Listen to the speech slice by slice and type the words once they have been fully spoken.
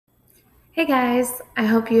Hey guys, I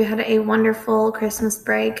hope you had a wonderful Christmas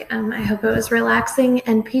break. I hope it was relaxing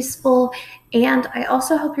and peaceful, and I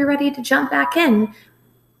also hope you're ready to jump back in.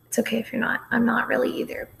 It's okay if you're not. I'm not really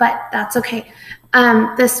either, but that's okay.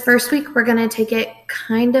 This first week, we're going to take it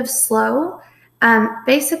kind of slow.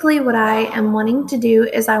 Basically, what I am wanting to do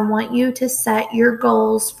is I want you to set your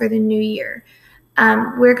goals for the new year.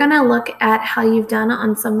 We're going to look at how you've done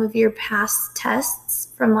on some of your past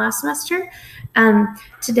tests from last semester.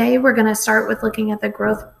 Today, we're going to start with looking at the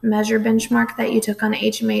growth measure benchmark that you took on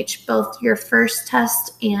HMH, both your first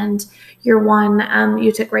test and your one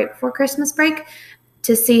you took right before Christmas break,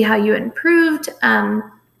 to see how you improved.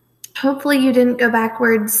 Hopefully, you didn't go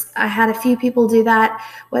backwards. I had a few people do that.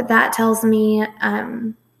 What that tells me,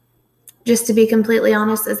 just to be completely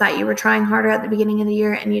honest, is that you were trying harder at the beginning of the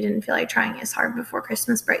year and you didn't feel like trying as hard before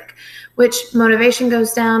Christmas break, which motivation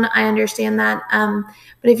goes down. I understand that.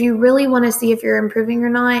 But if you really want to see if you're improving or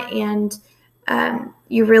not, and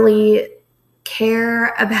you really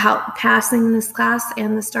care about passing this class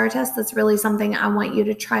and the STAR test, that's really something I want you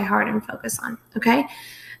to try hard and focus on. Okay.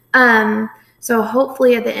 So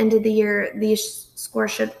hopefully at the end of the year, these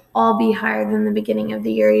scores should all be higher than the beginning of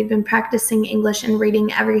the year. You've been practicing English and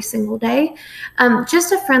reading every single day.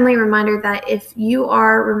 Just a friendly reminder that if you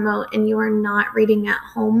are remote and you are not reading at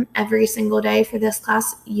home every single day for this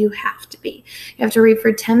class, you have to be. You have to read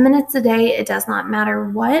for 10 minutes a day. It does not matter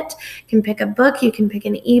what. You can pick a book. You can pick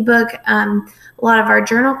an ebook. A lot of our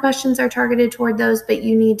journal questions are targeted toward those, but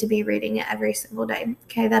you need to be reading it every single day.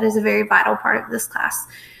 Okay, that is a very vital part of this class.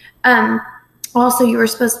 Also, you were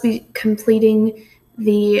supposed to be completing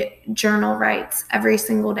the journal rights every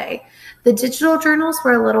single day. The digital journals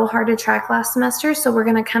were a little hard to track last semester, so we're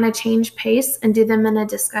going to kind of change pace and do them in a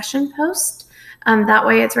discussion post. That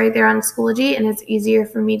way it's right there on Schoology and it's easier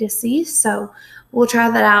for me to see. So we'll try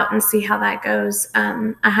that out and see how that goes.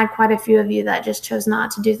 I had quite a few of you that just chose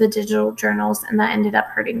not to do the digital journals, and that ended up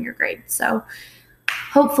hurting your grade. So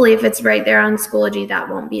hopefully if it's right there on Schoology, that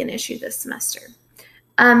won't be an issue this semester.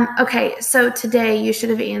 Okay, so today you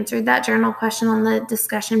should have answered that journal question on the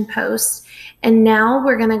discussion post. And now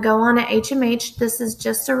we're going to go on to HMH. This is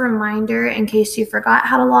just a reminder in case you forgot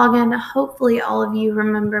how to log in. Hopefully all of you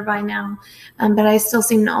remember by now, but I still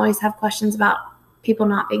seem to always have questions about people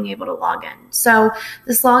not being able to log in. So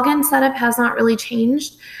this login setup has not really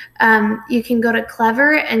changed. You can go to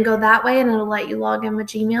Clever and go that way, and it'll let you log in with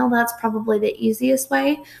Gmail. That's probably the easiest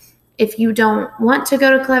way. If you don't want to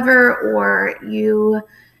go to Clever or you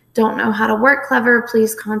don't know how to work Clever,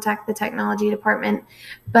 please contact the technology department.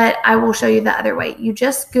 But I will show you the other way. You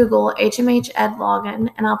just Google HMH Ed Login,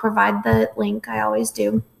 and I'll provide the link. I always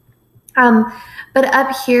do. But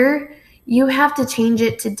up here, you have to change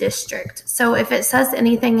it to district. So if it says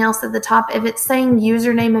anything else at the top, if it's saying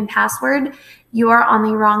username and password, you are on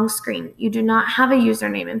the wrong screen. You do not have a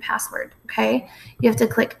username and password, okay? You have to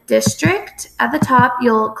click district at the top.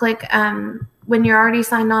 You'll click, when you're already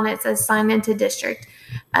signed on, it says sign into district.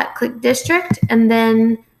 Click district, and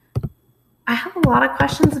then I have a lot of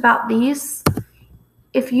questions about these.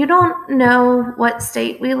 If you don't know what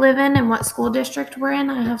state we live in and what school district we're in,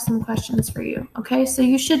 I have some questions for you, okay? So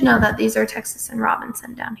you should know that these are Texas and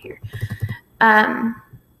Robinson down here.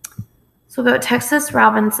 So we'll go Texas,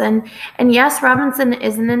 Robinson. And yes, Robinson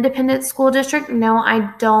is an independent school district. No, I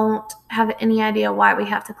don't have any idea why we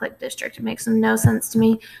have to click district. It makes no sense to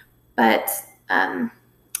me. But I'm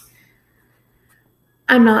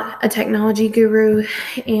not a technology guru,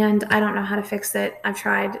 and I don't know how to fix it. I've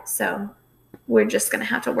tried, so we're just going to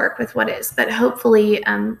have to work with what is. But hopefully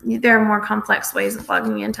there are more complex ways of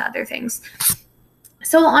logging into other things.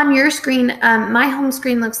 So on your screen, my home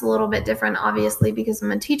screen looks a little bit different, obviously, because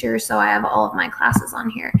I'm a teacher, so I have all of my classes on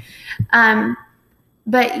here.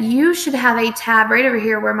 But you should have a tab right over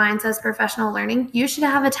here where mine says professional learning. You should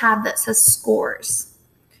have a tab that says scores.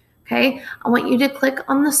 Okay, I want you to click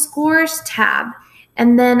on the scores tab,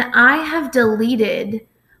 and then I have deleted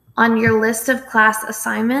on your list of class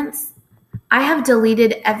assignments, I have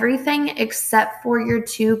deleted everything except for your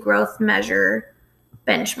 2 growth measure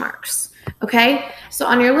benchmarks. Okay, so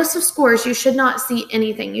on your list of scores, you should not see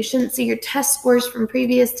anything. You shouldn't see your test scores from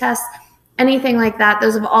previous tests, anything like that.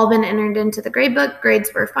 Those have all been entered into the gradebook.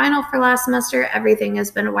 Grades were final for last semester. Everything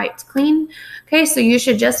has been wiped clean. Okay, so you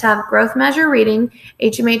should just have growth measure reading,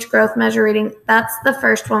 HMH growth measure reading. That's the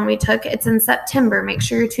first one we took. It's in September. Make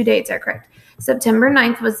sure your 2 dates are correct. September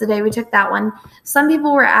 9th was the day we took that one. Some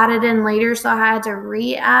people were added in later, so I had to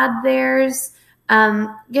re-add theirs.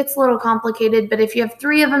 Gets a little complicated, but if you have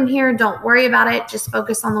 3 of them here, don't worry about it. Just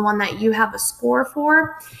focus on the one that you have a score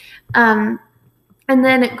for. And And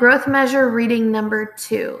then growth measure reading number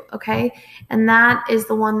 2, okay? And that is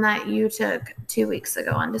the one that you took 2 weeks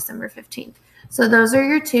ago on December 15th. So those are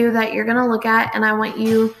your 2 that you're going to look at, and I want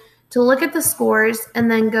you to look at the scores and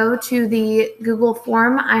then go to the Google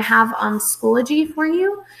form I have on Schoology for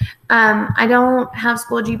you. I don't have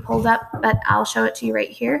Schoology pulled up, but I'll show it to you right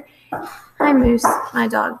here. Hi, Moose. My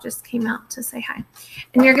dog just came out to say hi.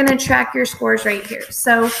 And you're going to track your scores right here.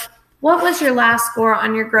 So what was your last score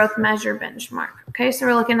on your growth measure benchmark? Okay, so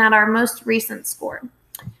we're looking at our most recent score.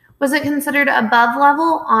 Was it considered above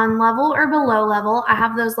level, on level, or below level? I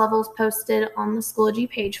have those levels posted on the Schoology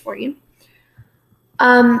page for you.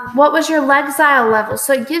 What was your Lexile level?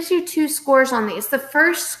 So it gives you 2 scores on these. The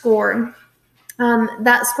first score,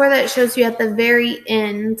 that score that shows you at the very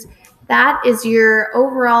end, that is your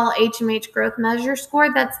overall HMH growth measure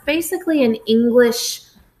score. That's basically an English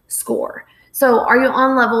score. So are you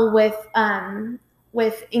on level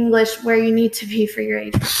with English where you need to be for your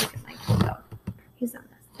age? He's on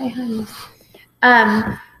this. Say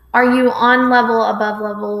hi. Are you on level, above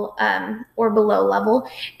level, or below level?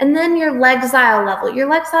 And then your Lexile level. Your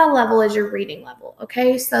Lexile level is your reading level,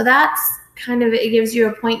 okay? So that's kind of, it gives you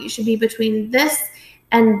a point. You should be between this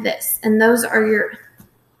and this. And those are your,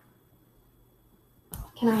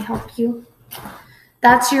 can I help you?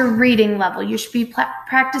 That's your reading level. You should be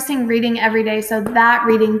practicing reading every day. So that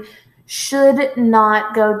reading should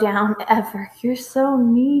not go down ever. You're so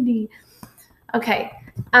needy. Okay.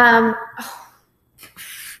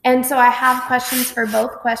 And so I have questions for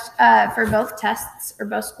both tests or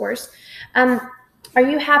both scores. Are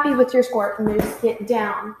you happy with your score? Moose, get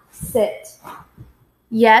down, sit.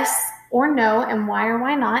 Yes or no, and why or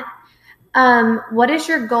why not? What is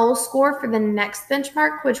your goal score for the next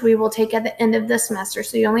benchmark, which we will take at the end of the semester?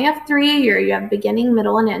 So you only have 3 a year. You have beginning,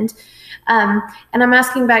 middle, and end. And I'm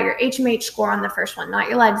asking about your HMH score on the first one, not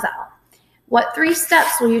your Lexile. What 3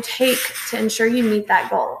 steps will you take to ensure you meet that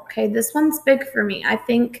goal? Okay, this one's big for me. I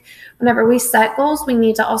think whenever we set goals, we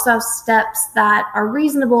need to also have steps that are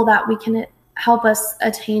reasonable, that we can help us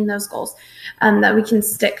attain those goals, that we can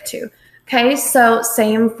stick to. Okay, so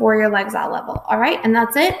same for your Lexile level. All right, and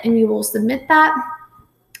that's it, and you will submit that.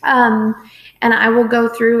 And I will go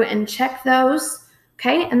through and check those.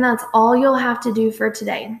 Okay, and that's all you'll have to do for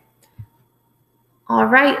today. All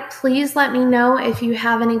right, please let me know if you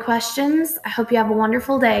have any questions. I hope you have a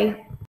wonderful day.